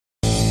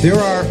There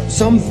are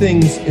some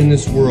things in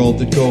this world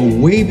that go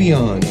way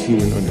beyond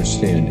human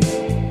understanding.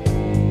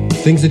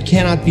 Things that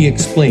cannot be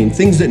explained,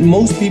 things that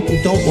most people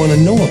don't want to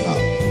know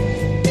about.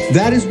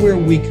 That is where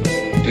we come.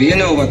 Do you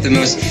know what the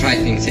most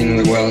frightening thing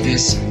in the world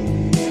is?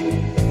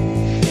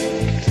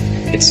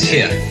 It's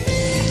fear.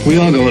 We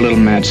all go a little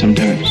mad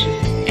sometimes.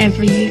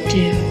 Whatever you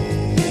do,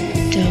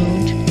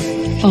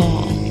 don't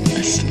fall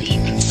asleep.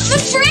 I'm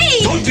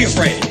afraid! Don't be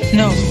afraid!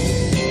 No.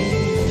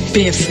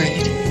 Be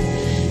afraid.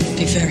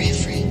 Be very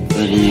afraid.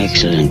 What an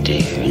excellent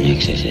day for an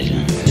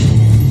exorcism.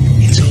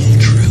 It's all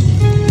true.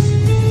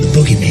 The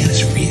boogeyman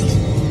is real.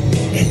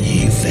 And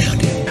you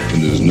found him.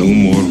 And there's no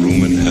more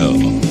room in hell.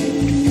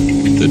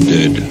 The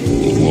dead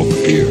will walk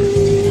here.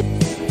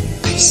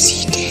 I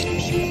see dead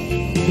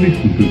people.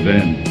 Listen to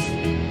them.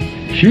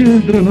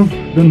 Children of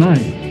the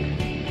night.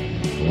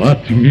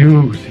 What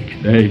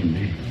music they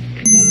make.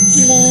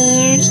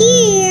 They're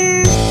here.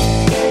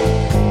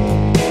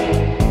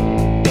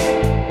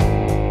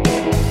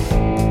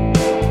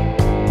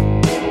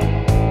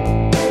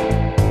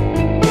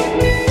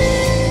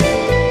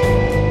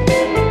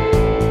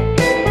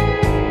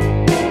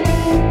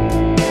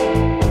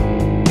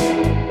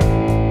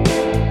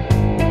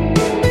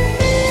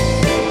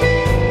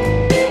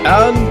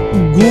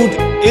 And good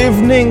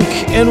evening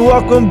and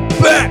welcome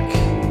back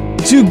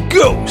to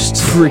Ghost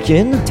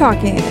Freaking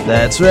Talking.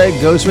 That's right,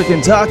 Ghost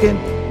Freaking Talking,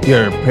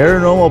 your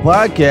paranormal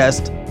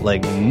podcast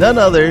like none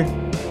other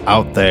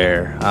out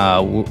there.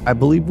 I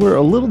believe we're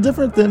a little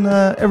different than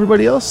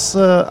everybody else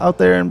out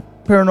there in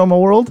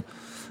paranormal world.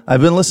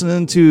 I've been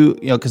listening to,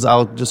 because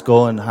I'll just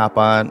go and hop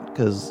on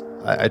because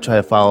I try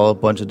to follow a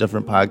bunch of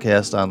different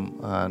podcasts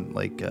on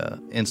like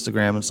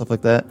Instagram and stuff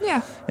like that.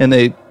 Yeah. And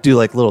they do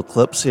like little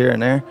clips here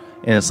and there.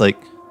 And it's like,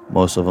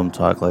 most of them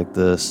talk like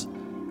this.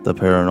 The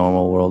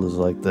paranormal world is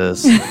like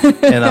this.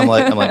 And I'm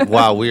like,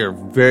 wow, we are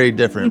very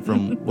different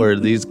from where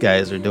these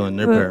guys are doing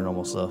their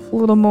paranormal stuff. A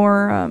little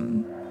more, a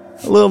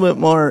little bit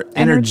more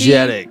energy.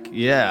 energetic.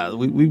 Yeah,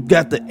 we've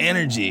got the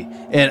energy.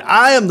 And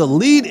I am the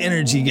lead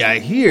energy guy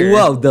here.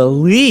 Whoa, the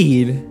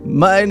lead?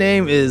 My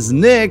name is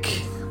Nick.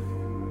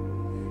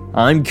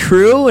 I'm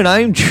Crew, and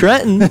I'm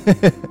Trenton.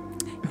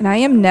 and I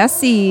am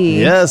Nessie.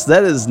 Yes,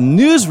 that is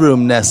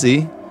Newsroom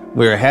Nessie.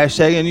 We're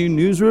hashtagging you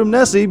Newsroom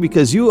Nessie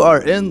because you are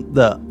in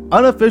the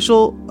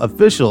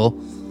official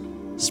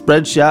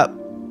Spread Shop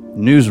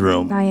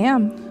newsroom. I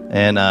am.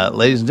 And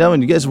ladies and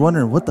gentlemen, you guys are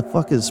wondering what the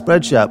fuck is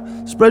Spread Shop?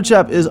 Spread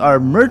Shop is our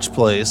merch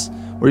place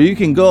where you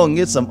can go and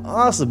get some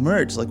awesome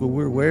merch like what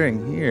we're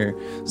wearing here.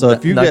 So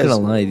if you not guys, gonna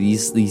lie,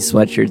 these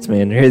sweatshirts,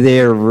 man, they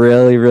are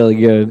really, really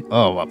good.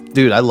 Oh,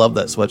 dude, I love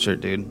that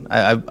sweatshirt, dude.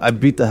 I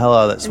beat the hell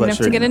out of that sweatshirt. We're gonna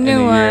have to get a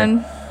new one.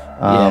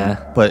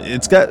 Yeah, but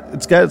it's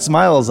got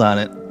smiles on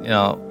it.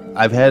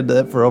 I've had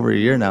that for over a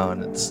year now,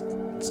 and it's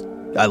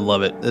I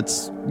love it.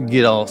 You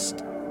get all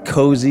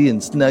cozy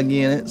and snuggy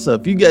in it. So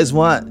if you guys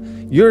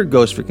want your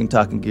Ghost Freaking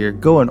Talking gear,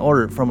 go and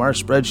order it from our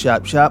Spread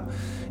Shop shop,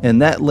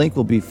 and that link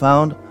will be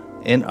found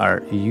in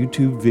our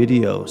YouTube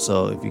video.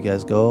 So if you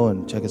guys go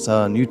and check us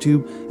out on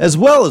YouTube, as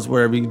well as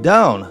wherever you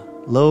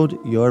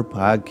download your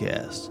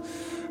podcast.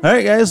 All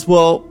right, guys.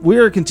 Well, we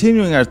are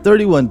continuing our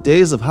 31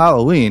 Days of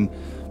Halloween,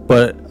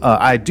 but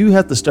I do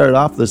have to start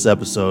off this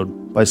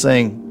episode by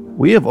saying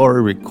we have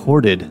already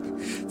recorded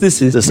this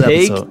take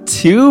episode.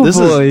 2, boys.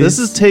 This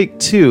is take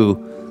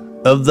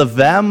 2 of the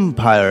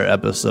vampire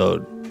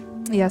episode.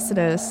 Yes, it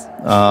is.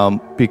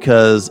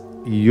 Because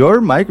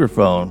your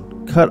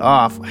microphone cut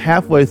off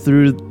halfway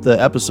through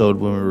the episode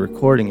when we were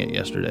recording it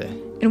yesterday.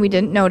 And we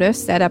didn't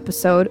notice that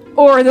episode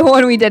or the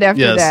one we did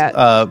after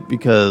that.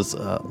 Because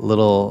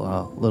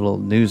little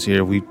news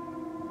here, we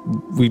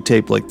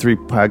taped like 3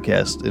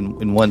 podcasts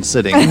in one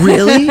sitting.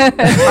 Really? Don't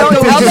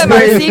tell them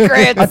our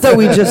secrets. I thought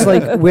we just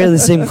wear the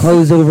same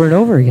clothes over and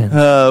over again.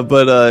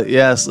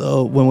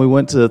 So when we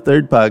went to the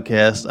 3rd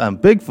podcast on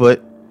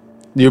Bigfoot,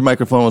 your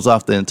microphone was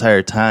off the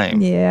entire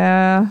time.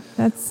 Yeah,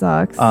 that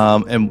sucks.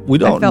 And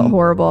I felt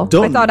horrible.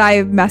 I thought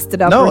I messed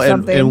it up or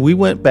something. And we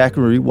went back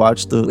and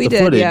rewatched the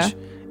footage. Yeah.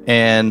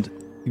 And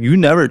you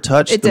never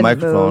touched the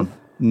microphone. Move.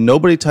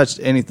 Nobody touched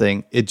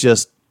anything. It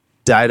just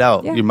died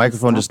out. Yeah, your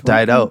microphone just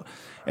died out.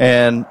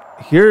 And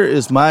here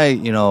is my,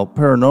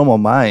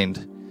 paranormal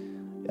mind.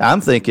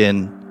 I'm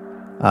thinking,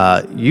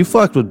 you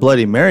fucked with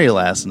Bloody Mary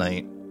last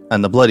night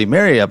on the Bloody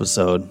Mary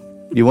episode.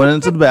 You went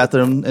into the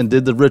bathroom and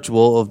did the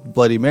ritual of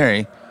Bloody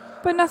Mary.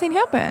 But nothing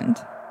happened.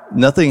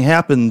 Nothing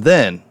happened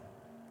then.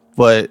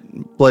 But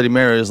Bloody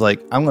Mary was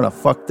like, I'm going to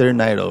fuck their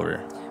night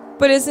over.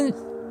 But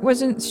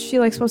wasn't she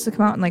supposed to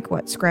come out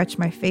and scratch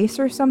my face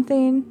or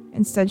something?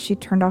 Instead, she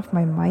turned off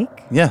my mic.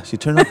 Yeah, she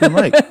turned off your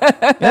mic.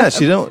 Yeah,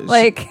 she don't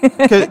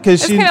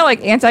because she's kind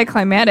of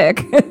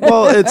anticlimactic.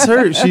 Well, it's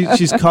her.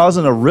 She's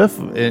causing a riff,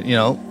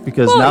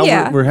 because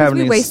we're having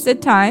we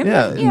wasted time.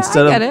 Yeah,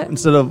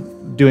 instead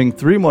of doing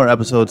 3 more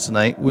episodes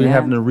tonight, we're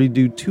having to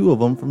redo 2 of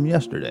them from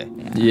yesterday.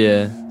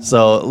 Yeah.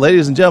 So,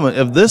 ladies and gentlemen,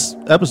 if this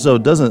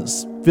episode doesn't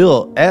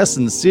feel as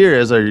sincere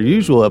as our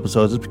usual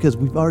episodes, it's because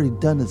we've already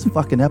done this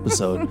fucking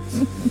episode.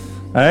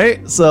 All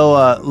right.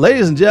 So,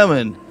 ladies and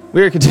gentlemen,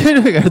 We are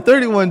continuing our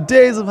 31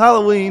 days of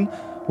Halloween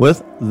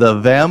with The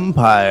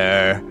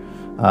Vampire.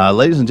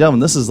 Ladies and gentlemen,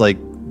 this is like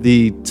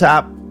the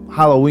top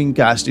Halloween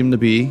costume to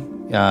be.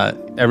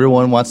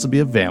 Everyone wants to be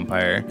a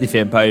vampire. The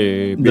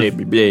vampire, blah,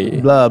 blah, blah.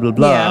 Blah, blah,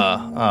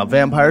 blah. Yeah.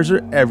 Vampires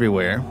are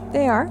everywhere.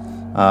 They are.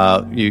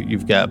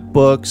 You've got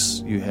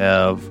books, you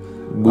have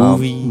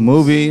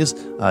movies,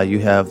 you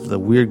have the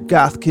weird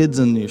goth kids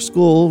in your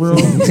school room,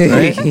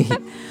 right?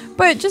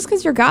 But just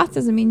because you're goth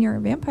doesn't mean you're a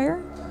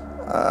vampire.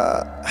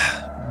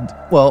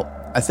 Well,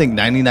 I think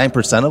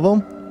 99% of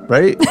them,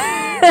 right?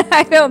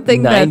 I don't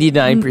think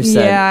 99%.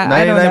 Yeah,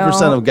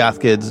 99% of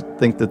goth kids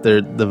think that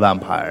they're the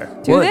vampire.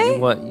 Do they?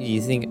 What you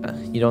think?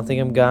 You don't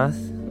think I'm goth?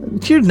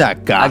 You're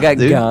not goth. I got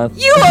dude.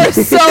 goth. You are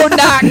so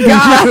not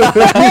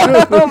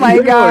goth. Oh my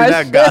gosh. You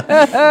are not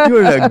goth. You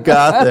are not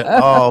goth at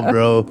all,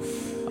 bro.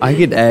 I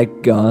could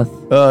act goth.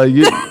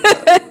 You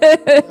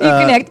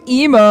can act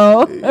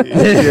emo.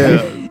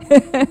 Yeah.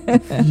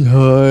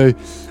 Hi,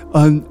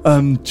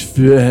 I'm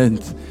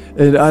Trent,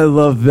 and I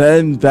love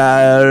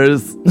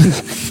vampires.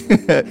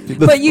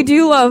 But you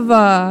do love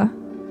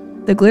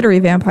the glittery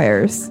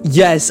vampires.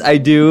 Yes, I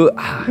do.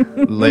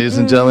 Ladies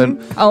and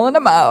gentlemen. Calling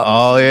them out.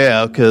 Oh,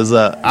 yeah, because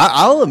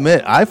I'll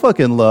admit, I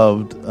fucking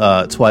loved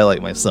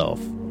Twilight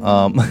myself.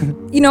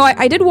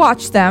 I did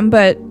watch them,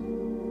 but,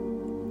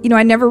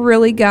 I never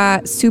really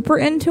got super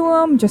into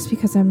them just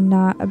because I'm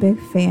not a big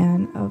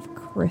fan of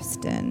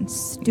Kristen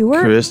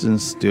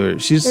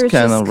Stewart. She's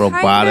kind of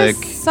robotic.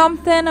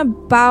 Something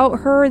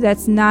about her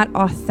that's not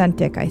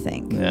authentic, I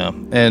think. Yeah,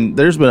 and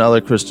there's been other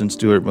Kristen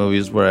Stewart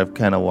movies where I've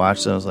kind of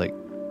watched and I was like,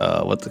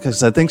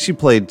 because I think she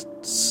played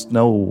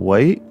Snow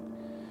White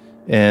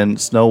and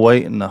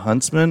the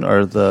Huntsman,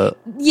 or the...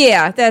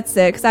 Yeah, that's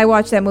it, because I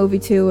watched that movie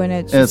too, and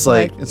it's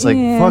like,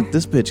 yeah. fuck,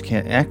 this bitch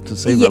can't act to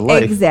save her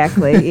life.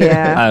 Exactly,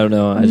 yeah. I don't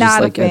know. I not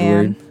just like a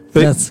fan.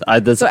 Edward. I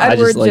just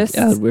like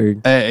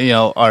Edward.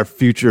 Our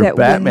future that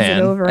Batman. Wins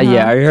it over, huh?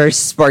 Yeah, our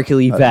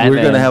sparkly Batman.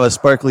 We're gonna have a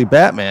sparkly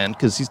Batman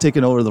because he's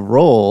taking over the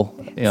role.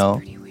 That's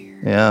pretty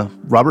weird. Yeah,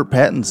 Robert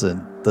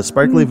Pattinson, the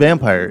sparkly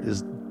vampire,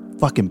 is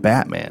fucking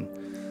Batman.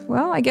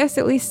 Well, I guess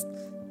at least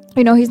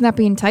he's not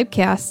being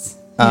typecast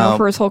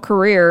for his whole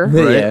career.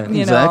 Right? Yeah,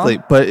 exactly.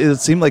 But it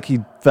seemed like he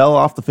fell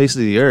off the face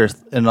of the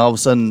earth, and all of a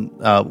sudden,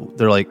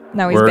 they're like,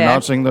 Now he's "We're back.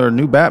 announcing their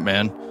new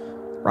Batman."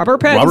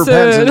 Robert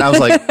Pattinson. I was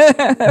like,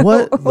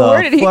 what the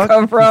Where did he fuck?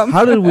 come from?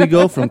 How did we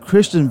go from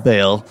Christian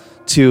Bale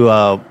to,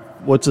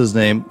 what's his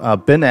name?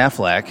 Ben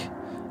Affleck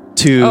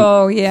to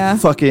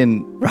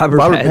fucking Robert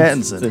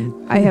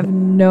Pattinson. I have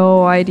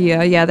no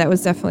idea. Yeah, that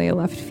was definitely a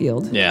left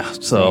field. Yeah,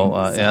 so...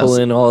 pull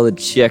in all the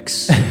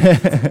chicks.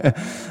 The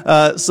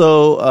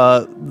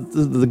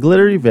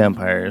glittery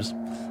vampires,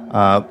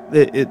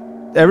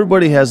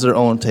 everybody has their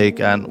own take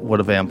on what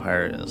a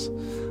vampire is.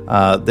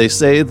 They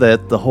say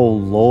that the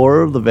whole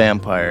lore of the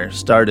vampire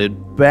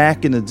started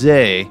back in the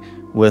day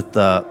with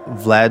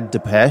Vlad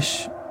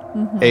Tepes,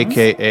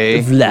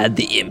 a.k.a. Vlad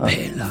the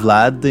Impaler.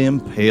 Vlad the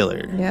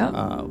Impaler.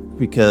 Yeah.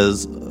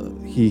 Because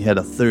he had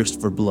a thirst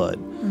for blood.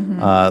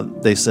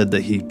 They said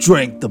that he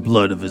drank the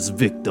blood of his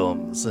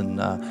victims, and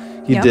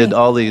he did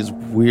all these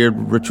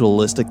weird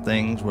ritualistic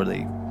things where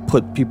they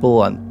put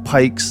people on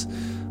pikes.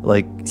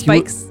 Like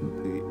Spikes.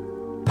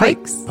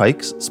 Pikes,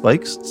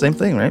 spikes, same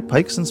thing, right?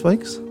 Pikes and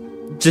spikes?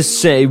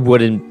 Just say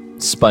wooden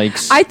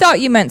spikes. I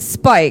thought you meant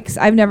spikes.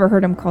 I've never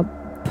heard them called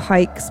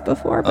pikes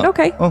before, but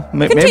okay. Oh,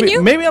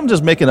 Continue. maybe I'm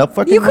just making up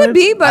fucking You could words.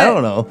 be, but I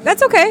don't know.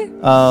 That's okay.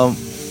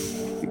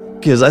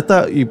 Because I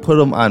thought you put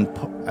them on.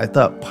 I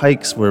thought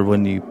pikes were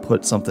when you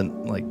put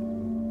something like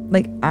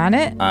on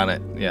it. on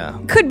it. Yeah.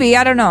 Could be.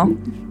 I don't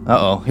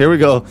know. Here we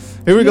go.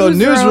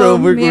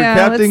 Newsroom. We're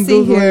Captain let's see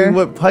Googling here.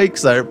 what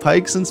pikes are.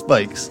 Pikes and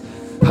spikes.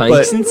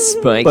 Pikes and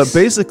spikes. But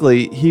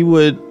basically, he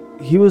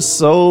was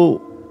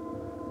so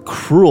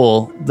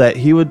cruel that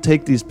he would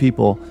take these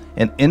people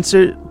and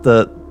insert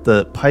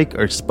the pike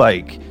or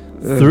spike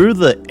through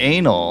the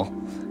anal,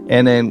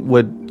 and then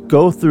would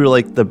go through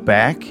like the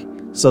back,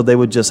 so they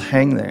would just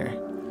hang there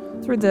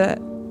Through the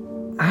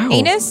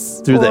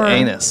anus? Through the or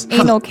anus.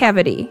 Anal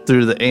cavity.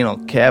 through the anal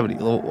cavity.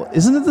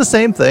 Isn't it the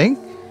same thing?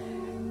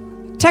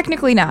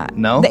 Technically not.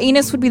 No? The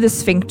anus would be the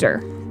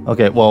sphincter.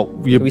 Okay, well,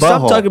 your Can we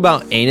butthole. stop talking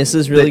about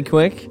anuses really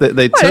quick?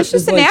 They What? took It's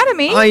just like-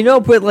 anatomy. I know,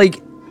 but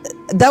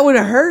that would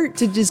hurt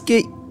to just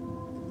get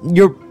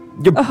your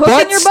A hook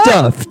butt in your butt?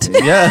 stuffed.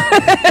 Yeah.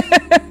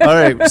 All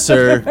right,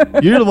 sir.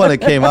 You're the one that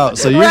came out,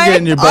 so you're Right?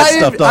 getting your butt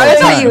stuffed all I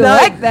the thought you time.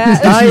 like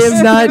that. I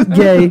am not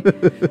gay.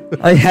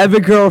 I have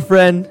a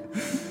girlfriend.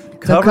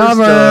 Cover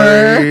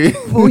story.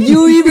 Oh,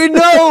 you even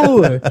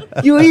know.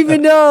 You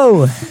even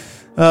know.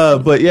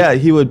 But yeah,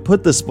 he would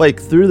put the spike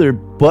through their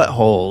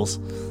buttholes,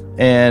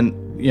 and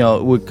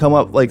it would come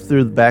up like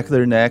through the back of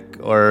their neck,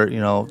 or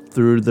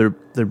through their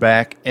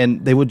back,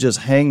 and they would just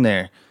hang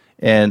there,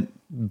 and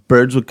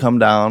birds would come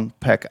down,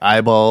 peck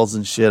eyeballs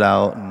and shit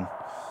out. And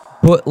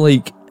But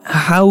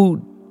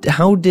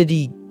how did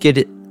he get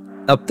it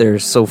up there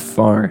so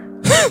far?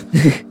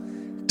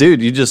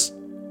 dude, you just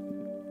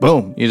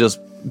boom, you just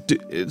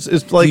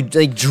it's like you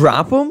like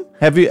drop them.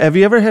 Have you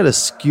ever had a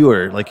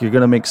skewer? Like you're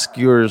gonna make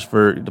skewers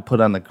to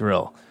put on the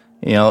grill.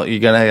 You know, you're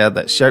gonna have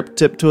that sharp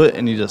tip to it,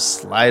 and you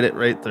just slide it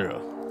right through.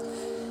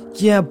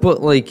 Yeah,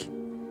 but like,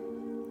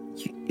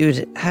 you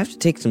would have to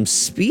take some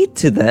speed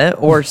to that,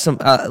 or some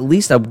at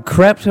least a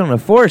crap ton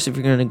of force if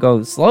you're gonna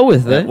go slow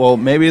with it. Well,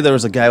 maybe there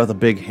was a guy with a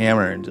big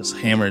hammer and just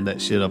hammered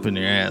that shit up in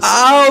your ass.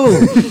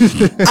 Ow!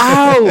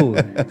 Ow!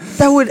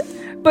 That would.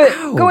 But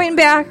going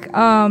back,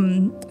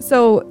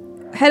 so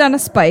head on a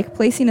spike,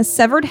 placing a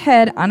severed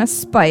head on a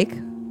spike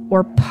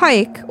or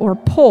pike or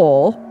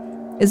pole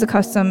is a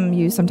custom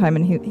used sometime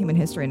in human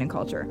history and in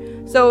culture.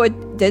 So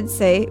it did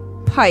say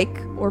pike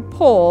or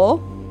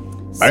pole.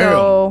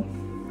 So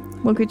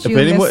look at you,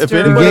 if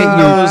anyone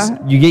knows,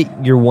 you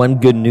get your one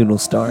good noodle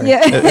star.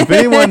 Yeah. If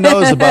anyone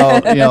knows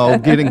about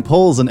getting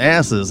poles and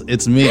asses,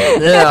 it's me.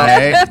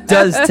 Yeah, it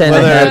does tend to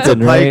Whether happen, it's a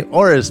pike right?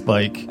 or a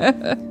spike,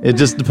 it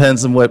just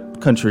depends on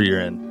what country you're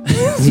in.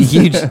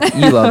 you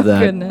love that.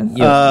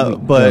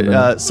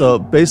 Goodness. So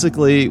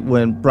basically,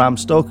 when Bram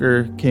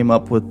Stoker came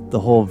up with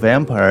the whole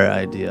vampire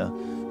idea,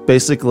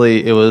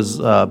 basically it was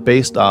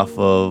based off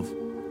of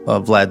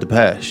Vlad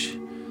Tepes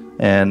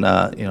and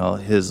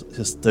his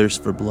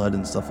thirst for blood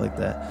and stuff like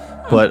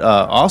that. But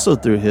also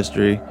through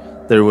history,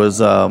 there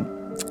was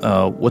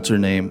what's her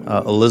name,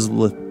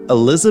 Elizabeth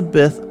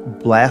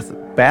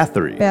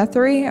Bathory.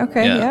 Bathory,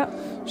 okay, yeah.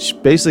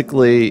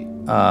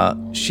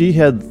 She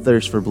had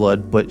thirst for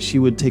blood, but she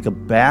would take a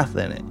bath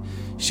in it.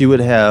 She would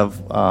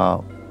have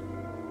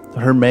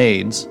her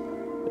maids,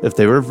 if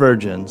they were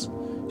virgins,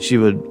 she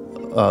would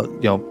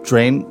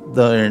drain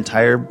their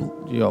entire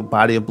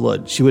body of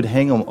blood. She would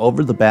hang them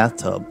over the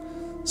bathtub,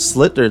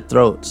 slit their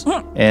throats,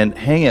 and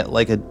hang it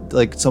like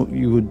so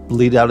you would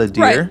bleed out a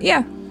deer. Right,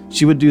 yeah.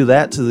 She would do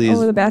that to these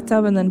over the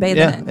bathtub and then bathe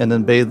in it. and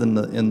then bathe in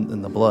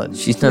the blood.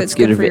 She's not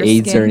scared of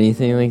AIDS or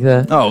anything like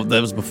that. Oh, that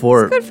was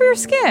before. It's good for your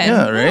skin.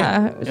 Yeah,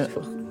 right. Yeah.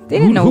 They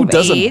didn't know who AIDS.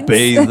 doesn't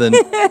bathe in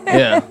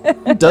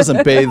who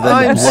doesn't bathe in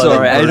I'm blood?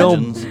 sorry, of I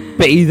virgins? don't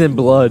bathe in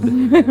blood.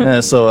 Yeah,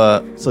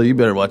 so you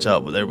better watch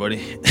out with everybody.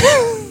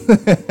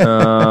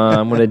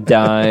 I'm gonna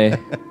die.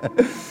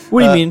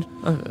 What do you mean?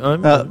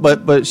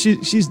 But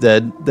she's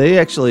dead. They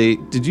actually,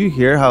 did you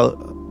hear how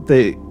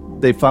they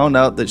found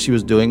out that she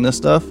was doing this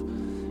stuff,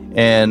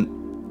 and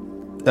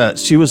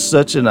she was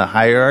such in a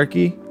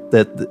hierarchy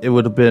that it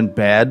would have been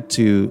bad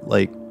to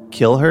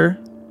kill her.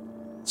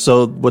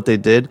 So what they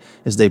did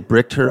is they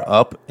bricked her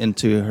up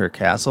into her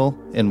castle,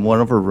 in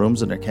one of her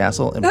rooms in her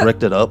castle, and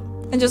bricked it up.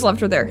 And just left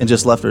her there.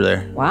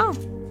 Wow.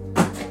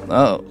 Wow.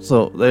 Oh,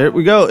 so there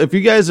we go. If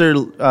you guys are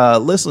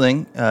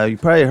listening, you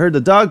probably heard the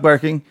dog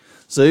barking.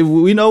 So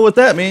we know what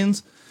that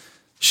means.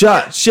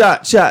 Shot.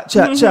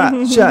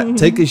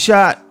 Take a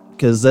shot,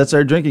 because that's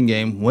our drinking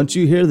game. Once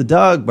you hear the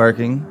dog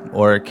barking,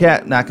 or a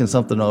cat knocking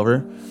something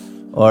over,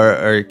 or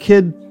a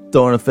kid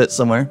throwing a fit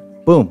somewhere,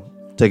 boom,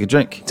 take a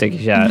drink. Take a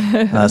shot.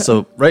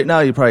 So right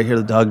now you probably hear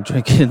the dog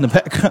drinking in the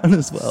background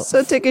as well.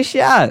 So take a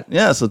shot.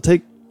 Yeah, so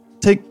take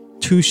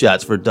 2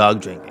 shots for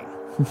dog drinking.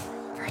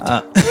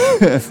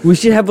 We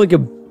should have a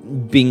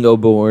bingo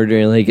board, or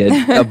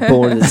a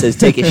board that says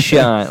take a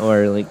shot,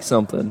 or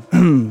something.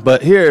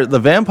 But here, the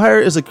vampire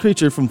is a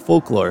creature from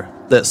folklore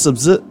that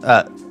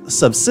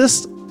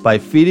subsists by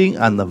feeding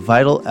on the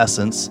vital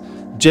essence,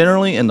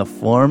 generally in the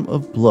form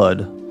of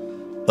blood,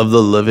 of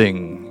the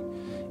living.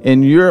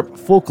 In Europe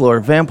folklore,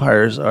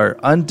 vampires are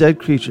undead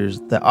creatures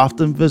that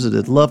often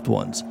visited loved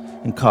ones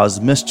and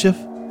caused mischief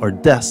or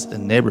deaths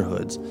in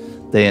neighborhoods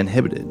they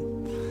inhabited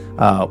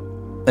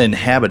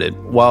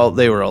while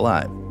they were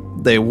alive.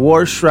 They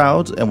wore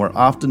shrouds and were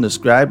often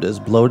described as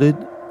bloated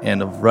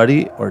and of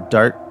ruddy or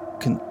dark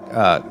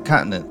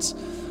countenance,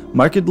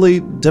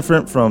 markedly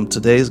different from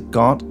today's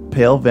gaunt,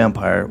 pale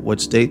vampire,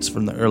 which dates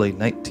from the early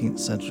 19th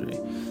century.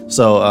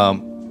 So,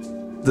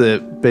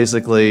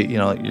 basically,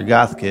 your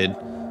goth kid,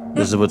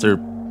 this is what they're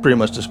pretty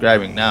much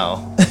describing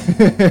now.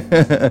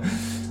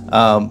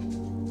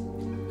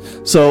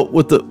 So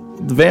with the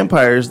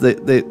vampires,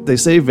 they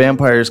say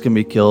vampires can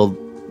be killed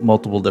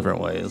multiple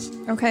different ways.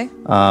 Okay.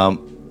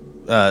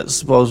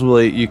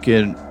 Supposedly you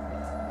can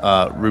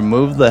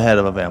remove the head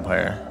of a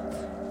vampire.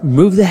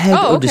 Remove the head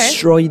or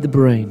destroy the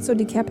brain. So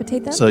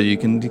decapitate them? So you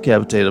can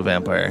decapitate a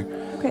vampire.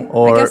 Okay.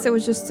 Or, I guess it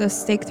was just a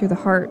stake through the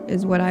heart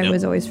is what I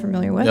was always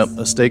familiar with. Yep,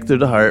 a stake through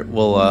the heart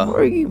will...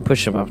 or you can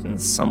push them out in the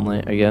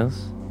sunlight, I guess.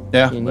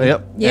 Yeah,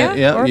 Yeah,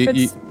 yeah. or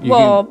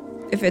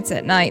if it's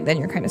at night, then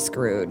you're kind of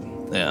screwed.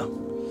 Yeah.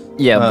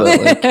 Yeah, but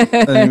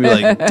and you'd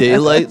be like,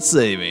 daylight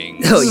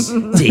savings.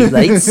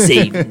 Daylight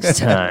savings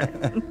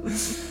time.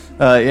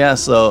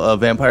 So a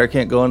vampire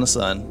can't go in the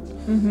sun.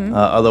 Mm-hmm.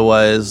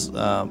 Otherwise,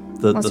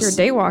 unless you're a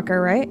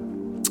daywalker, right?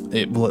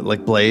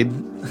 Like Blade.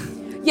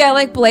 Yeah,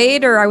 like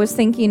Blade, or I was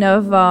thinking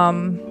of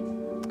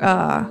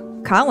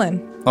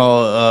Colin.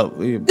 Oh,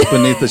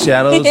 Beneath the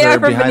Shadows or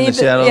Behind the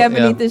Shadow? Yeah,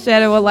 Beneath the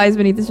Shadow. What lies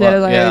beneath the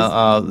shadow?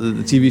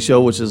 The TV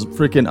show, which is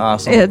freaking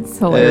awesome. It's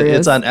hilarious.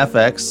 It's on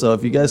FX, so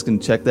if you guys can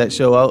check that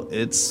show out,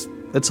 it's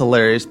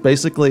hilarious.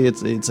 Basically,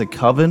 it's a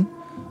coven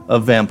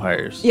of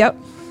vampires. Yep.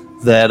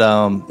 that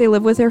They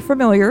live with their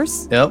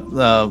familiars.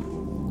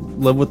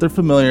 live with their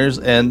familiars,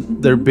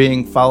 and they're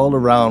being followed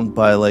around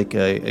by like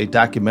a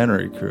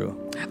documentary crew.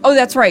 Oh,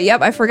 that's right.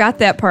 Yep, I forgot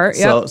that part.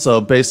 Yep.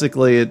 So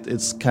basically,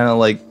 it's kind of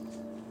like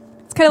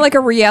a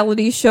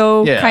reality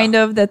show, Yeah. kind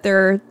of, that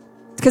they're,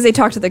 because they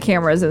talk to the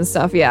cameras and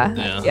stuff.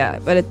 Yeah.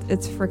 But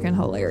it's freaking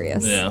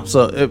hilarious. Yeah.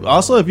 So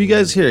if you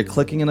guys hear it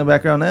clicking in the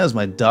background, that is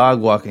my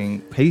dog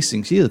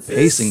pacing. She is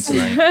pacing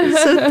tonight.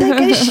 So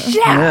take a shot.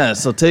 Yeah.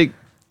 So take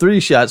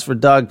 3 shots for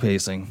dog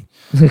pacing.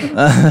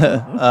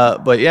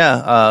 But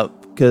yeah,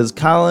 because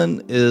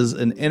Colin is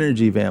an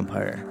energy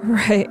vampire.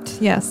 Right.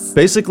 Yes.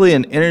 Basically,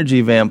 an energy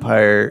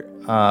vampire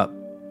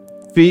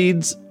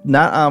feeds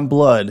not on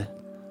blood,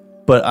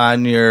 but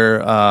on your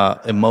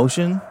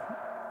emotion.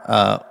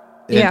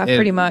 Yeah,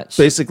 pretty much.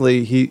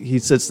 Basically, he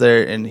sits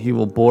there and he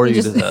will bore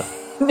you to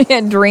death.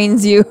 And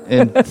drains you.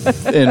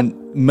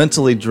 and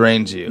mentally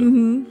drains you.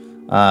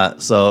 Mm-hmm.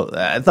 So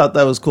I thought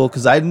that was cool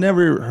because I'd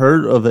never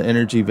heard of an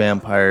energy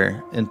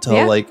vampire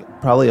until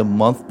like probably a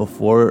month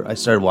before I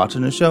started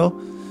watching the show.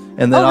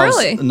 And then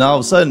and all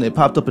of a sudden it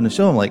popped up in the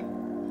show. I'm like,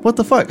 what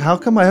the fuck? How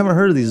come I haven't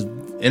heard of these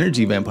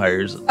energy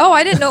vampires? Oh,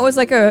 I didn't know it was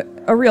like a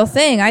real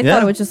thing. I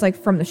thought it was just like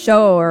from the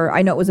show, or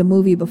I know it was a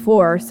movie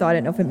before, so I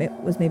didn't know if it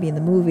was maybe in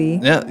the movie.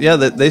 Yeah.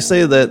 They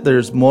say that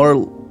there's more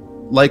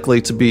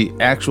likely to be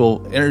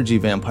actual energy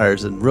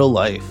vampires in real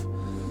life.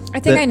 I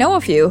think I know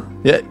a few.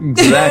 Yeah,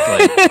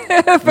 exactly.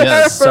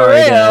 Yes, sorry,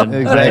 Dad.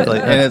 Exactly.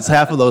 And it's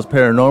half of those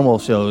paranormal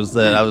shows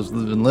that I was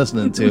been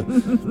listening to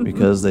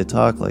because they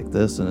talk like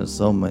this and it's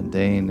so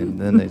mundane, and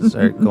then they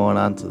start going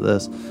on to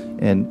this.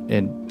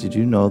 And did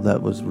you know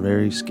that was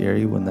very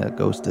scary when that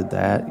ghost did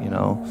that, you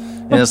know?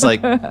 And it's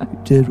like,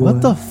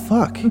 what the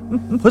fuck?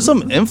 Put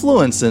some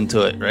influence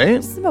into it,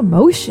 right? Some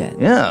emotion.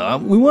 Yeah,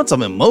 we want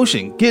some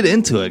emotion. Get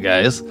into it,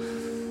 guys.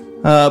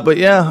 But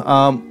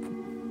yeah,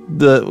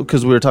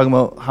 because we were talking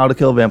about how to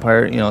kill a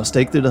vampire, you know,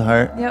 stake through the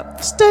heart.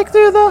 Yep. Stake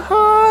through the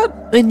heart.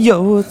 And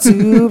you're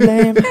to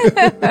blame.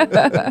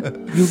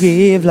 You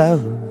gave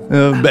love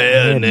a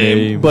bad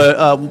name.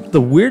 But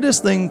the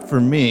weirdest thing for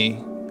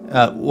me,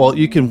 well,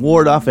 you can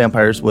ward off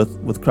vampires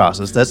with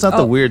crosses. That's not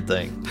the weird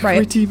thing.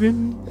 Right. It's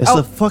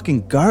the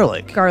fucking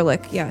garlic.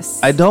 Garlic, yes.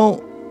 I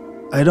don't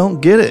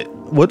get it.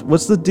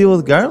 What's the deal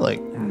with garlic?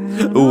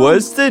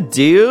 What's the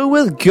deal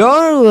with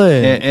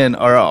garlic? And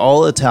are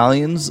all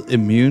Italians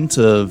immune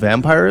to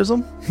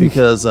vampirism?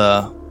 Because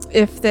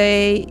if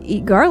they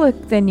eat garlic,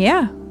 then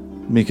yeah.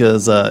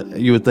 Because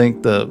you would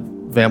think the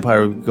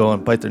vampire would go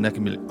and bite their neck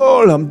and be like,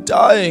 "Oh, I'm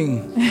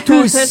dying."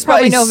 There's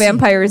probably no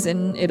vampires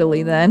in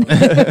Italy then.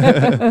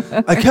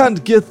 I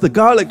can't get the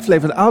garlic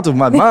flavor out of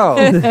my mouth.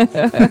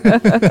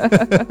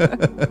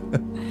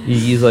 You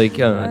use like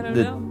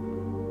the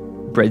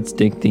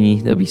breadstick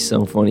thingy. That'd be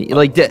so funny.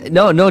 Like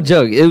no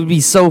joke. It would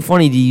be so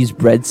funny to use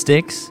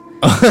breadsticks.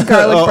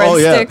 Garlic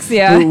breadsticks,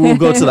 yeah. We'll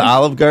go to the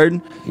Olive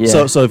Garden.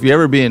 Yeah. So if you're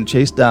ever being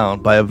chased down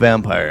by a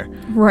vampire,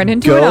 run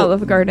into an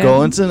Olive Garden.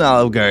 Go into an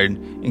Olive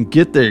Garden and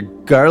get their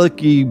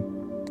garlicky,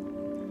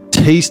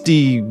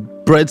 tasty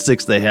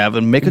breadsticks they have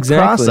and make a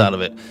cross out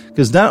of it.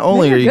 Because not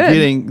only are you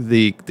getting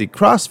the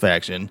cross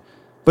faction,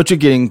 but you're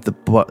getting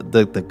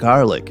the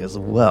garlic as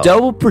well.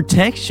 Double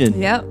protection.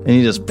 Yep. And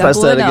you just press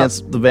that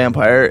against the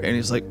vampire, and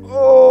he's like,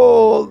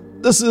 "Oh,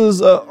 this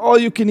is all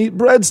you can eat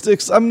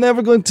breadsticks. I'm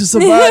never going to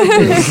survive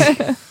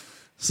this."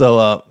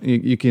 So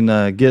you can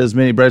get as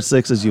many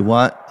breadsticks as you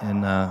want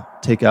and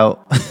take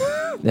out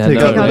the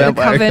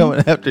vampire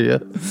coming after you.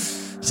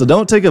 So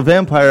don't take a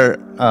vampire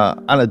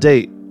on a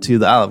date to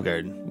the Olive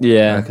Garden.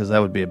 Yeah, because that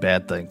would be a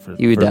bad thing for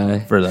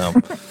die for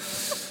them.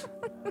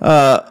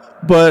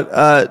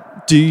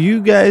 But do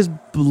you guys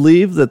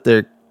believe that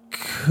there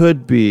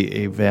could be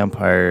a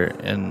vampire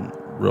in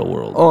real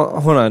world? Oh,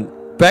 hold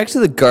on. Back to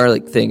the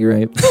garlic thing,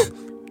 right?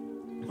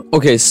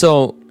 Okay,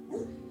 so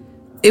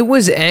it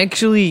was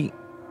actually.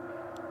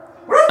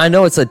 I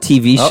know it's a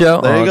TV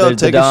show. There you go.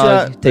 Take a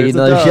shot. Take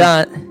another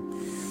shot.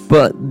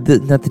 But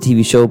not the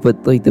TV show,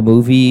 but like the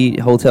movie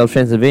Hotel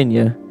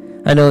Transylvania.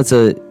 I know it's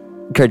a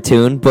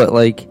cartoon, but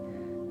like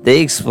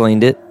they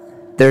explained it.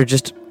 They're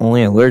just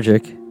only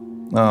allergic.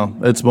 Oh,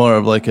 it's more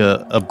of like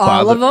a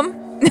all of them?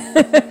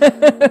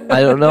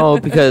 I don't know,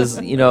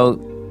 because, you know,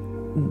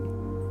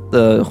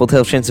 the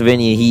Hotel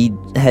Transylvania, he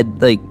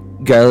had like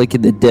garlic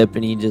in the dip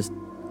and he just...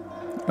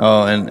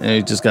 Oh, and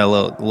he just got a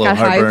little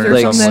heartburn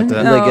or something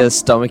like that. Like a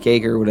stomach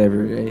ache or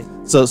whatever, right?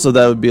 So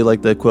that would be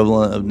like the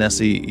equivalent of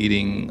Nessie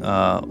eating,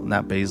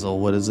 not basil,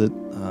 what is it?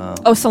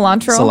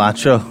 Cilantro?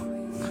 Cilantro.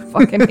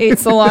 Fucking hate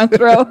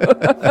cilantro.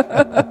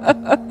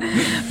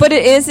 But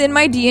it is in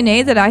my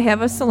DNA that I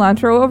have a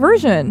cilantro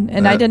aversion,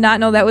 and I did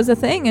not know that was a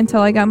thing until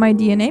I got my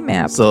DNA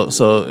map. So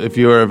if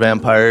you were a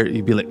vampire,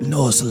 you'd be like,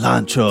 "No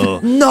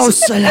cilantro." No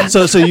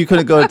cilantro. So you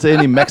couldn't go to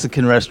any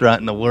Mexican restaurant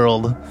in the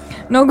world.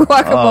 No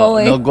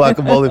guacamole. No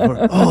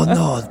guacamole. Oh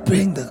no,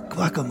 bring the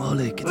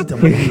guacamole. Get the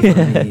money for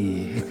me.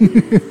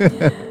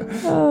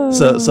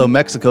 So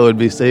Mexico would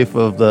be safe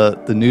of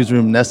the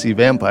newsroom Nessie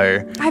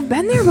vampire. I've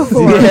been there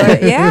before.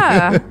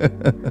 Yeah.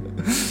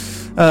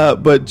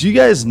 But do you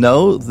guys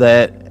know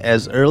that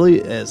as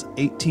early as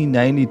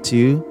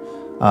 1892,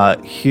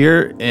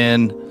 here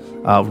in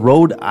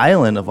Rhode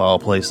Island, of all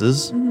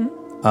places,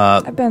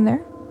 I've been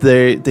there.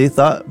 they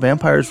thought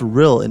vampires were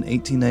real in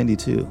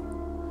 1892.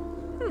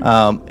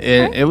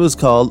 And it was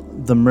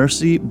called the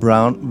Mercy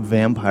Brown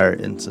Vampire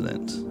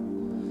Incident.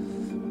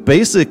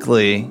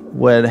 Basically,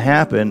 what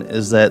happened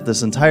is that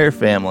this entire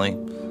family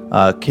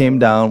came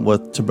down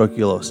with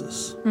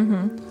tuberculosis.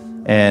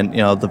 And,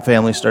 the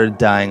family started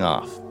dying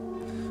off.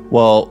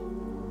 Well,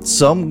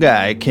 some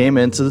guy came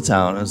into the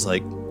town and was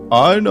like,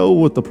 I know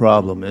what the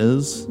problem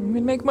is. I'm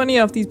gonna make money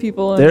off these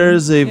people.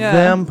 There's a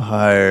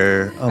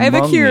vampire among I have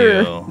a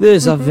cure. you.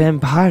 There's a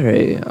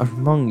vampire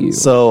among you.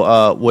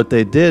 So what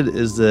they did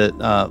is that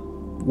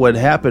what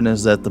happened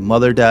is that the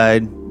mother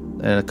died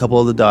and a couple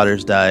of the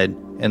daughters died,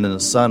 and then the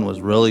son was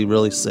really,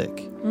 really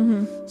sick.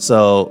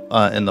 So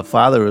and the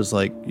father was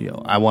like,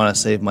 I want to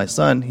save my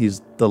son.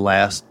 He's the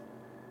last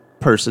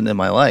person in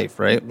my life,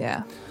 right?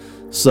 Yeah.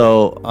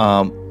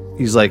 So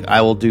he's like,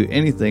 I will do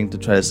anything to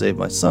try to save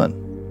my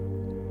son.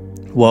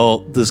 Well,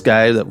 this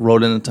guy that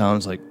rode into town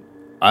is like,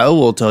 I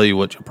will tell you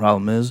what your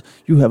problem is.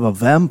 You have a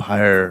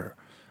vampire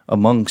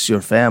amongst your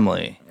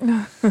family.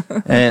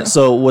 And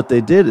so what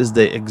they did is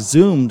they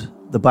exhumed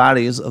the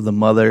bodies of the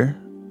mother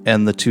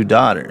and the two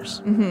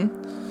daughters.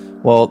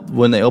 Well,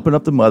 when they opened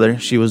up the mother,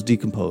 she was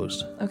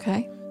decomposed.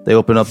 Okay. They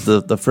opened up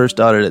the first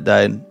daughter that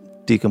died,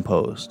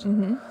 decomposed.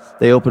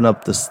 They opened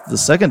up the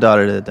second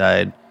daughter that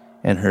died,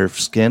 and her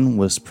skin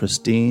was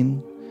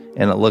pristine,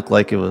 and it looked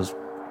like it was,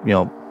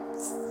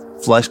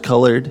 flesh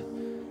colored,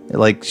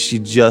 like she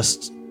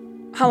just.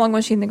 How long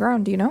was she in the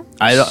ground? Do you know?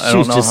 I don't She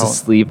was know just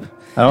asleep.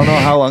 I don't know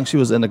how long she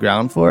was in the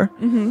ground for.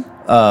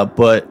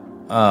 But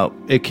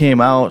it came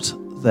out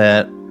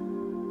that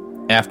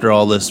after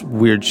all this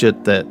weird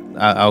shit that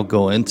I'll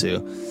go into,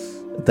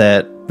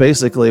 that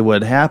basically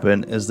what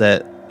happened is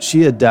that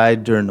she had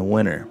died during the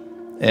winter,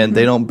 and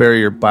they don't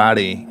bury your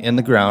body in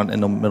the ground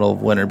in the middle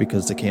of winter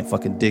because they can't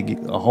fucking dig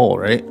a hole,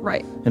 right?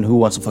 Right. And who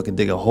wants to fucking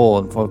dig a hole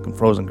in fucking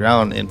frozen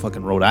ground in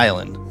fucking Rhode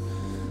Island?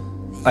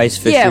 Ice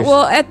fishers. Yeah,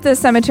 well, at the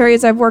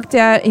cemeteries I've worked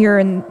at here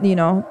in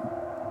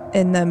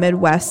in the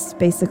Midwest,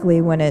 basically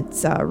when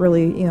it's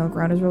really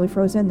ground is really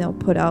frozen, they'll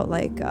put out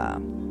like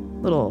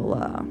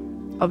little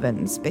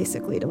ovens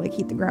basically to like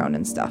heat the ground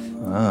and stuff.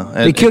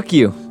 They cook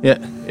you. Yeah.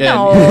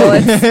 No,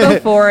 it's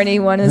before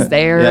anyone is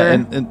there.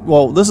 Yeah, and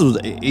well, this was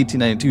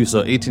 1892, so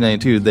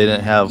 1892 they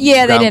didn't have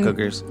ground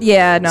cookers.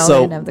 Yeah, no, so, they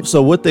didn't have the.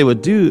 So what they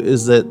would do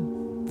is that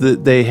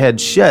they had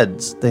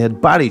sheds. They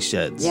had body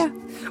sheds. Yeah.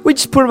 We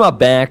just put them out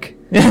back.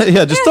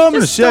 Yeah, just throw them in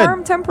the shed. Store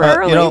 'em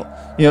temporarily.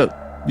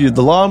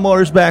 The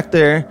lawnmower's back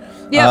there.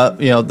 Yep.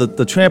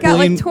 The trampoline. Got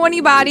like 20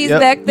 bodies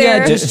back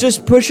there. Yeah,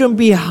 just push them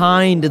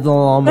behind the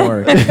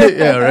lawnmower.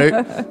 Yeah,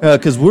 right.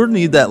 Because we'll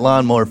need that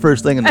lawnmower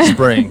first thing in the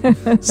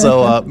spring.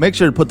 So make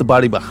sure to put the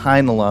body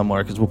behind the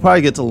lawnmower because we'll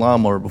probably get to the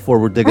lawnmower before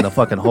we're digging a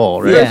fucking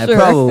hole, right? Yeah,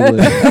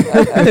 probably.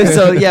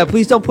 So yeah,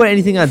 please don't put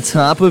anything on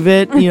top of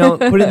it. Put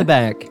it in the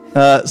back.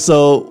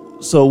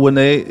 So when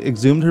they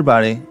exhumed her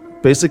body,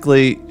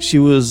 basically she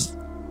was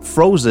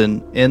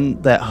frozen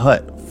in that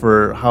hut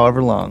for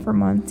however long. For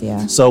months,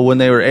 yeah. So when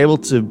they were able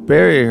to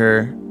bury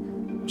her,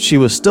 she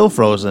was still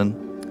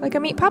frozen. Like a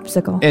meat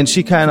popsicle. And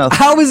she kind of.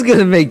 I was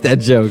gonna make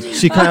that joke.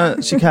 She kind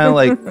of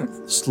like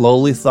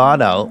slowly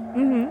thawed out,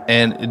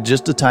 and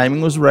just the timing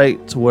was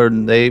right to where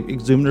they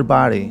exhumed her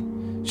body.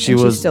 She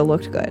still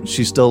looked good.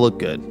 She still looked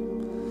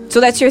good.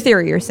 So that's your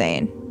theory, you're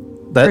saying?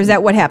 Or is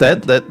that what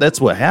happened? That's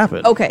what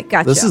happened. Okay,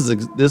 gotcha.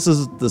 This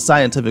is the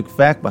scientific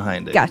fact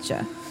behind it.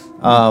 Gotcha.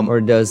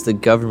 Or does the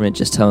government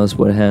just tell us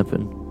what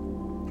happened?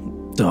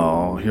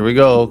 Oh, here we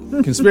go.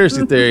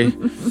 Conspiracy theory.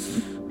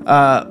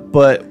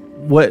 But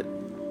what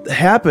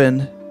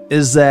happened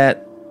is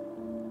that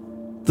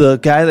the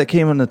guy that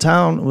came into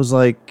town was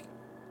like,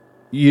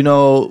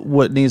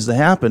 what needs to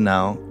happen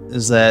now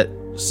is that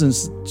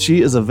since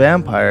she is a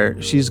vampire,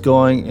 she's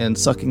going and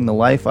sucking the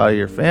life out of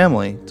your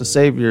family to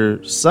save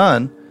your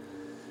son.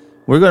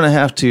 We're going to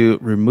have to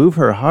remove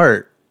her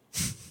heart,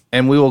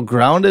 and we will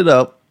ground it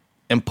up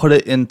and put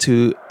it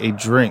into a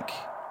drink.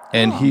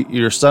 And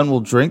your son will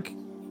drink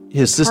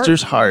his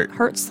sister's heart.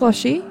 Heart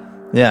slushy?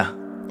 Yeah.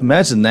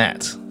 Imagine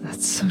that.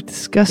 That's so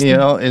disgusting.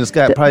 And it's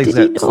got probably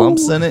got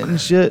clumps in it and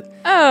shit.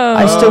 Oh.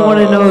 I still want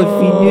to know if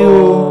he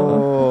knew.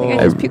 I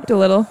think I just puked a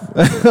little.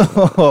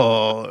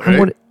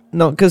 Right?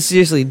 No, because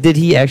seriously, did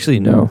he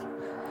actually know?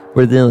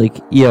 Were they like,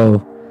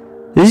 yo,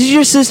 this is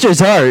your sister's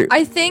heart?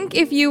 I think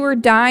if you were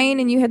dying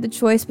and you had the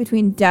choice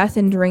between death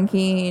and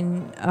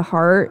drinking a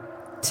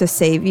heart to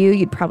save you,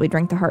 you'd probably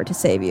drink the heart to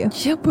save you.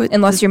 Yeah, but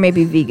unless you're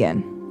maybe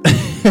vegan.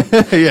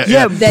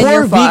 Yeah, then poor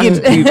you're vegan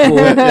fucked. people.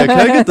 Can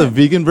I get the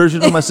vegan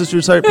version of my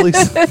sister's heart,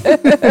 please?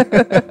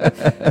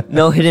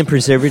 No hidden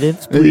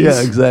preservatives, please.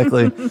 Yeah,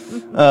 exactly.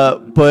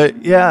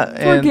 But yeah,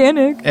 and,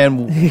 organic.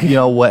 And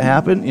what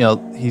happened?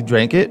 He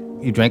drank it.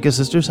 He drank his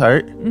sister's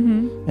heart,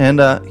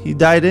 and he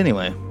died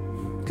anyway.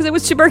 Because it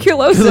was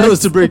tuberculosis. Because it was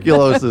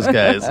tuberculosis,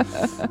 guys.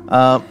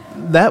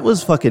 that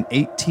was fucking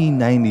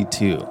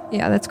 1892.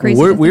 Yeah, that's crazy.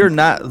 We're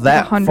not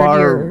that far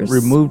years.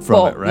 removed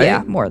from it, right?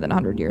 Yeah, more than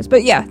 100 years.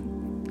 But yeah,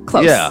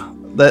 close. Yeah,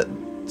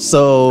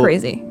 so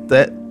crazy.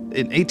 That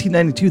in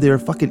 1892 they were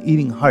fucking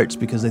eating hearts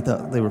because they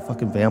thought they were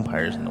fucking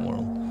vampires in the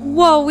world.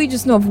 Well, we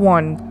just know of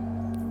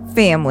one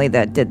family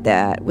that did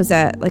that. Was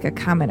that like a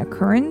common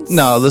occurrence?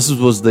 No, this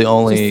was the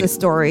only. Just the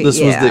story.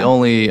 This was the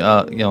only,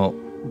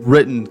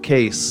 written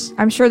case.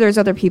 I'm sure there's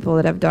other people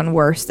that have done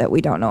worse that we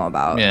don't know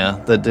about.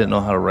 Yeah, that didn't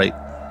know how to write.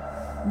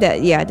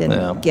 That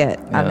didn't get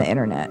on the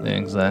internet. Yeah,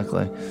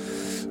 exactly.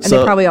 And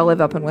they probably all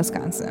live up in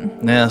Wisconsin.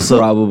 Yeah, so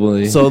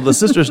probably. So the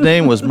sister's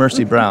name was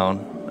Mercy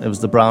Brown. It was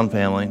the Brown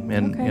family,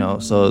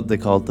 and so they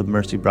called it the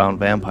Mercy Brown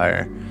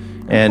vampire.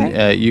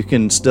 And you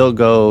can still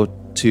go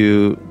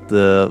to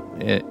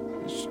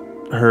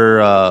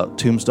her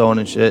tombstone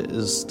and shit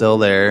is still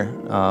there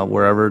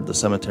wherever the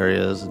cemetery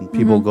is, and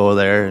people go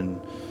there and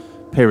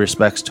pay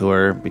respects to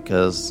her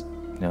because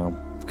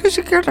because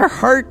she got her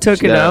heart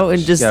taken out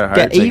and just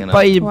got ate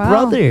by your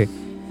brother.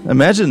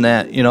 Imagine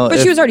that, but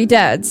she was already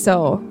dead,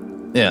 so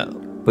yeah.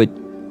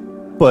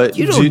 But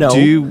you don't know.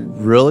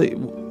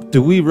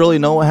 Do we really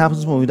know what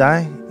happens when we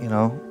die?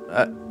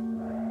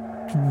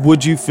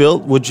 Would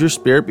your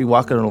spirit be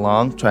walking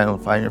along trying to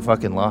find your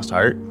fucking lost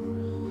heart?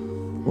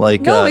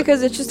 Like no,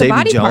 because it's just Davy a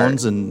body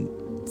Jones part.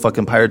 and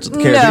fucking Pirates of the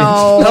Caribbean.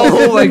 No.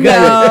 Oh my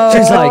god!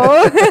 She's like,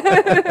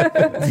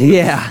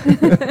 yeah,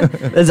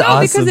 that's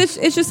awesome. Because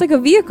it's just like a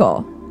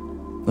vehicle.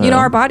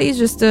 Our body is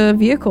just a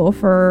vehicle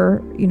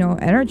for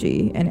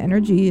energy, and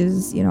energy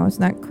is it's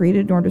not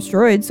created nor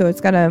destroyed, so it's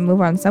got to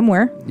move on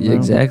somewhere. Yeah,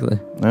 exactly.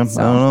 I don't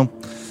know.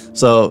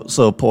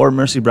 So poor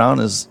Mercy Brown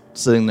is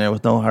sitting there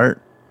with no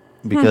heart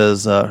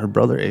because her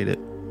brother ate it.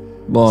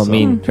 Well, I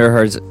mean, her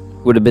heart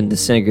would have been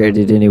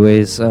disintegrated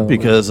anyways. So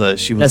because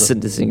she was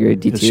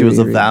she was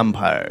a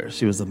vampire.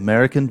 She was an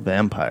American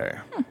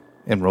vampire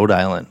in Rhode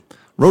Island.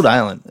 Rhode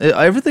Island.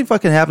 Everything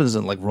fucking happens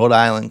in like Rhode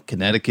Island,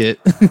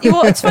 Connecticut.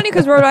 Well, it's funny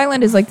because Rhode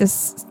Island is like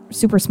this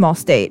super small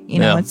state.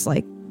 It's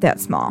like that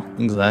small.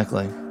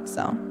 Exactly.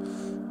 So.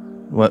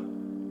 What?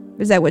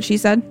 Is that what she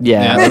said?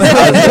 Yeah.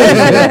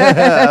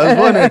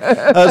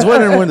 I was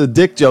wondering when the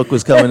dick joke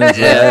was coming in.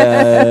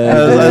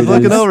 I was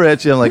looking over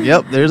at you. I'm like,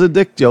 yep, there's a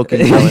dick joke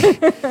coming.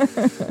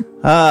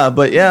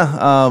 But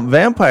yeah,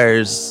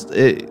 vampires.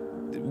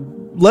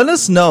 Let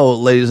us know,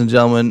 ladies and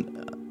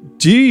gentlemen.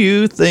 Do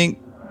you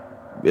think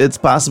it's a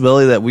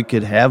possibility that we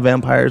could have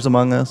vampires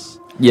among us?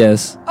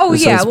 Yes. Oh,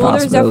 yeah. Well,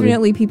 there's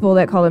definitely people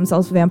that call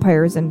themselves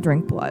vampires and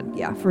drink blood.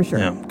 Yeah, for sure.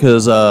 Yeah,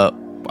 because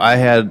I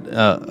had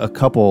a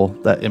couple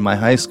that in my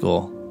high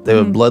school, they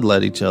would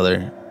bloodlet each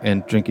other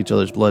and drink each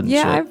other's blood and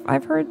shit. Yeah,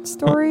 I've heard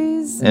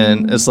stories.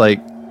 And it's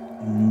like,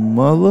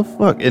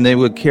 motherfucker. And they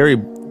would carry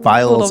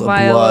vials of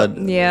blood,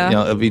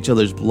 of each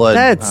other's blood.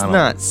 That's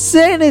not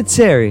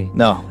sanitary.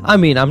 No. I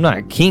mean, I'm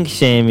not kink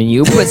shaming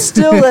you, but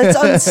still, that's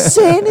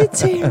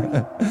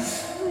unsanitary.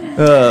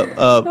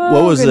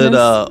 What was it?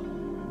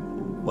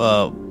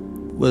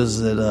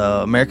 Was it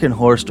American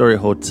Horror Story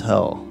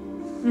Hotel?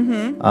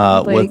 Mm-hmm.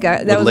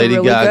 That was Lady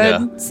a really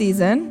Gaga. good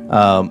season.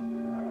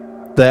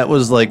 That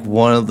was like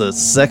one of the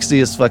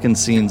sexiest fucking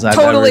scenes I've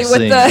ever with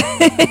seen.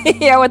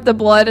 With the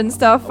blood and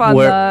stuff on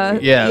the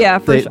they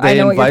I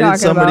know what you're invited talking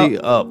somebody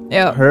about. up.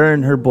 Yep. Her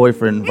and her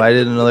boyfriend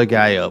invited another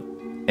guy up,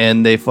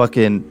 and they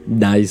fucking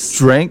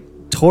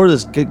tore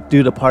this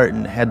dude apart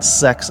and had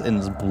sex in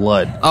his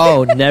blood.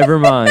 Oh, never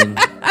mind.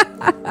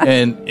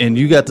 and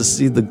you got to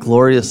see the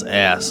glorious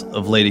ass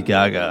of Lady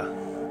Gaga.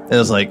 And it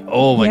was like,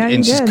 oh my,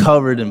 and she's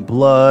covered in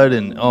blood,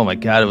 and oh my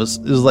god, it was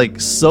like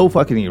so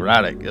fucking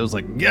erotic. It was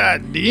like,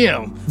 god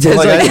damn,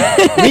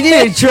 we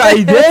need to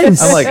try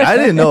this. I'm like, I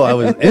didn't know I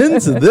was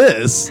into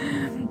this.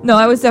 No,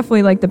 that was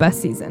definitely like the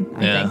best season. I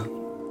think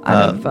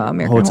out of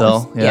American Hotel.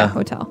 Horse. Yeah,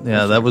 Hotel.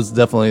 Yeah, that was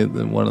definitely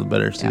one of the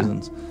better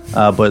seasons.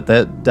 But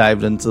that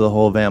dived into the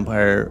whole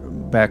vampire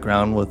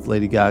background with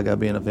Lady Gaga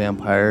being a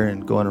vampire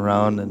and going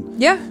around and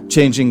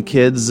changing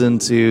kids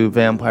into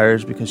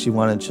vampires because she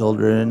wanted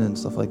children and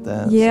stuff like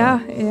that. Yeah,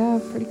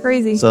 pretty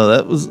crazy. So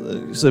that was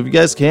if you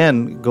guys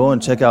can go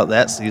and check out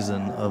that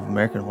season of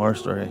American Horror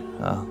Story.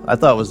 I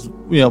thought it was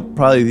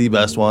probably the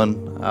best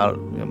one out.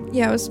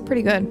 Yeah, it was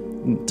pretty good.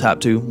 Top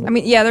 2. I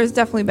mean, yeah, there's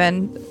definitely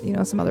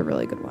been some other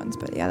really good ones,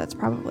 but yeah, that's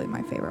probably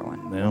my favorite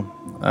one. Yeah.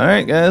 All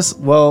right, guys.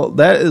 Well,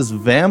 that is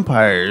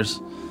vampires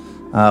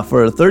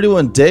for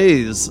 31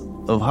 days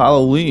of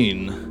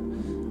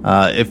Halloween.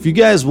 If you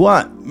guys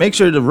want, make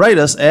sure to write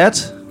us at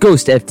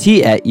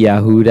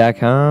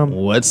ghostft@yahoo.com.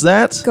 What's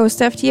that?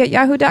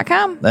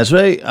 ghostft@yahoo.com. That's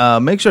right.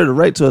 Make sure to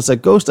write to us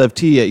at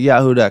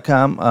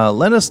ghostft@yahoo.com.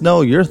 Let us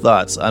know your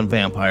thoughts on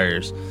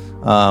vampires.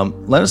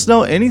 Let us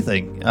know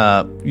anything.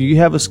 You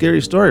have a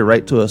scary story,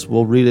 write to us.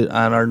 We'll read it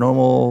on our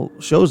normal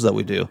shows that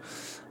we do.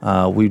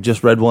 We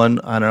just read one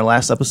on our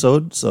last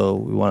episode, so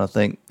we want to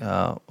thank,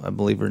 I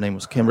believe her name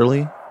was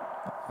Kimberly.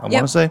 I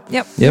want to say.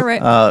 Yep, you're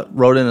right.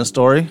 Wrote in a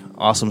story,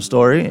 awesome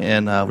story,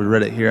 and we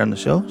read it here on the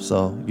show.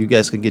 So you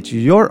guys can get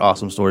your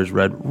awesome stories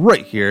read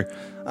right here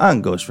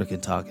on Ghost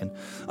Frickin' Talking.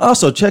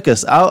 Also, check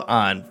us out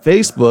on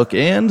Facebook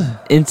and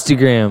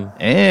Instagram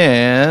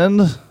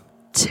and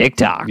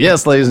TikTok.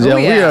 Yes, ladies and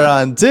gentlemen, we are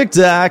on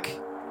TikTok.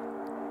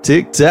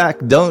 TikTok,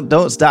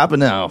 don't stop it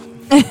now.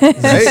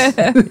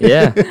 Right?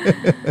 Yeah.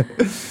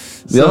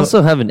 We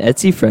also have an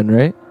Etsy friend,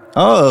 right?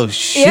 Oh,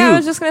 shoot. Yeah, I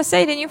was just going to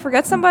say, didn't you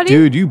forget somebody?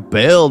 Dude, you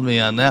bailed me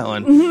on that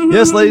one.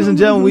 Yes, ladies and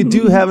gentlemen, we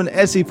do have an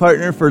Etsy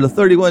partner for the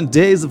 31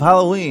 days of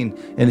Halloween,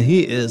 and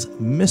he is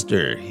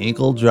Mr.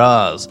 Hinkle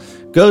Draws.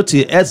 Go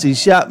to Etsy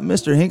shop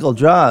Mr. Hinkle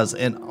Draws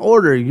and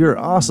order your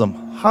awesome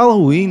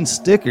Halloween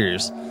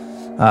stickers.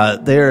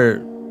 They're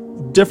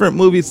different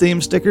movie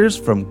themed stickers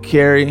from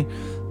Carrie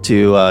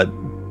to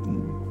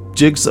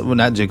Jigsaw, well,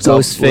 not Jigsaw.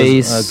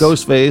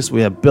 Ghostface.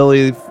 We have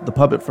Billy, the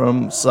puppet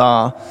from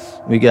Saw.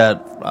 We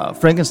got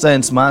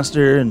Frankenstein's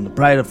monster and the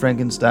Bride of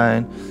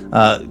Frankenstein.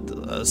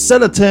 A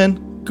set of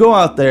 10. Go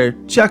out there,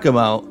 check them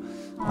out.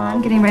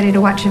 I'm getting ready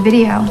to watch a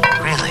video.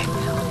 Really?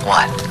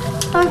 What?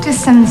 Oh,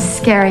 just some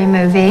scary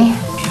movie.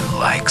 You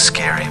like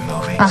scary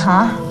movies?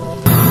 Uh-huh.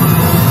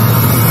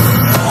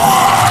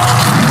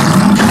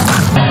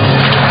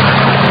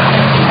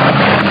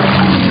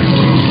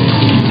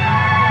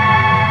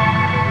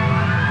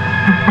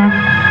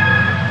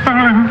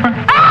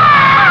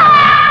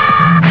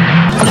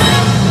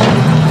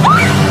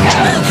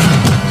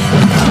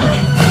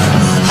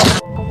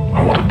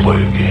 I want to play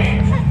a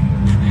game.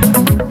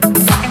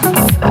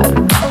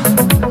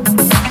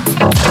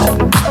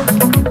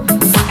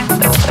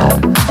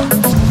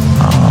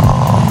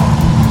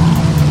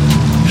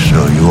 So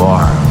you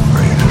are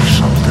afraid of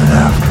something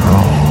after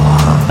all,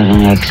 huh? What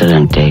an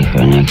excellent day for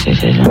an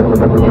exorcism.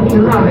 It's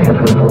alive.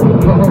 It's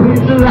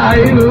alive.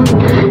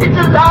 It's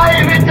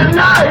alive. It's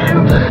alive.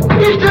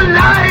 It's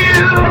alive.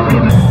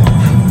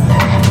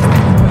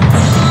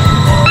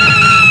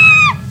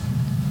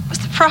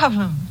 What's the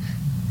problem?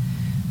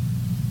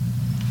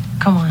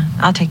 Come on,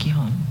 I'll take you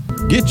home.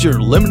 Get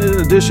your limited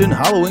edition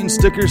Halloween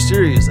sticker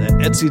series at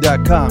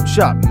Etsy.com.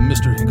 Shop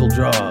Mr. Hinkle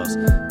Draws.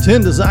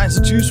 10 designs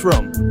to choose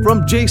from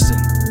Jason,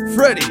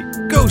 Freddy,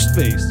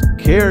 Ghostface,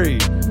 Carrie,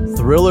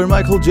 Thriller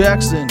Michael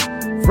Jackson,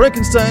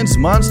 Frankenstein's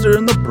Monster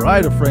and the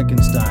Bride of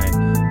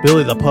Frankenstein,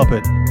 Billy the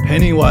Puppet,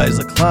 Pennywise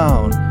the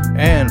Clown,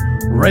 and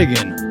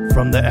Reagan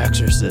from The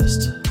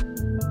Exorcist.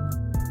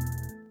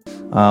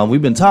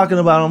 We've been talking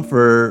about them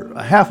for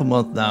a half a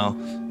month now,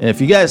 and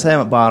if you guys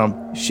haven't bought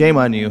them, shame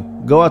on you.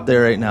 Go out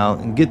there right now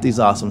and get these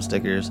awesome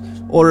stickers.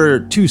 Order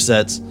 2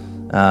 sets.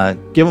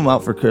 Give them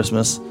out for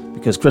Christmas,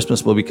 because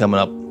Christmas will be coming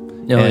up.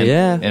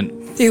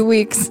 And 2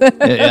 weeks.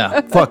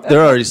 yeah. Fuck,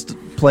 they're already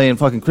playing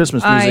fucking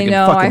Christmas music. I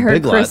know. In fucking I heard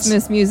Big Lots.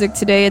 Christmas music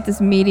today at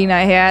this meeting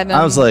I had. And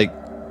I was like,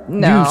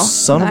 no, you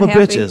son of not a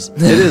happy. bitches.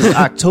 It is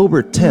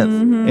October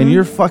 10th, and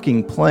you're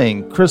fucking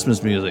playing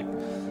Christmas music.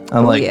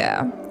 I'm like,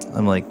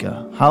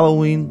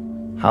 Halloween.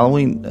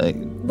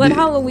 Let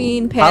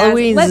Halloween pass.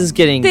 Halloween is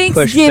getting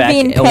pushed back.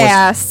 Thanksgiving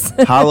pass.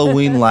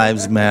 Halloween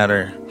lives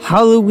matter.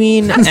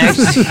 Halloween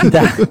actually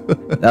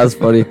that was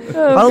funny.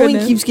 Oh, Halloween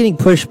goodness. keeps getting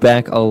pushed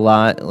back a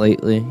lot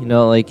lately. You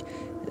know, like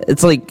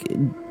it's like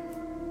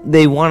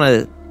they want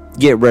to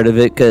get rid of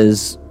it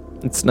because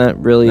it's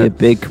not really a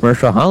big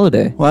commercial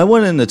holiday. Well, I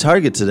went into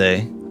Target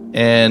today,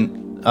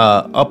 and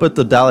up at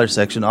the dollar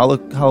section, all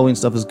the Halloween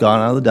stuff is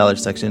gone out of the dollar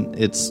section.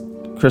 It's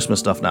Christmas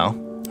stuff now.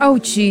 Oh,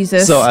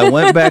 Jesus. So I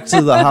went back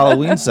to the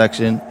Halloween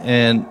section,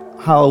 and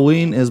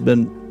Halloween has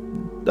been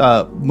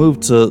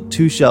moved to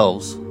 2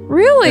 shelves.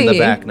 Really? In the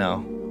back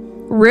now.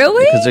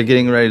 Really? Because they're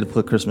getting ready to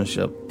put Christmas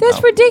ship.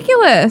 That's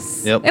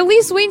ridiculous. Yep. At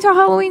least wait until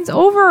Halloween's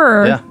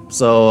over. Yeah.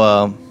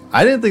 So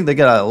I didn't think they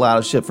got a lot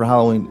of shit for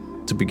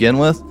Halloween to begin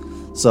with.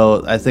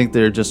 So I think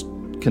they're just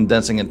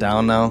condensing it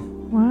down now.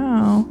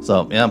 Wow.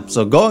 So, yeah.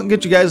 So go out and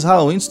get you guys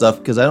Halloween stuff,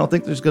 because I don't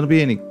think there's going to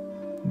be any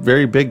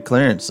very big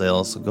clearance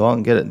sales. So go out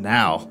and get it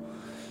now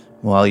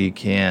while you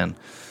can.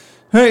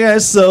 All right,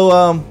 guys.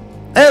 So,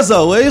 as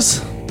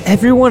always,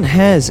 everyone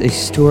has a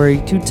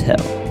story to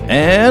tell.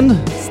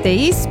 And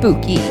stay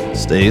spooky.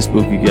 Stay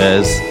spooky,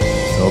 guys.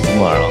 Till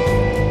tomorrow.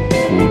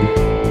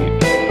 Food.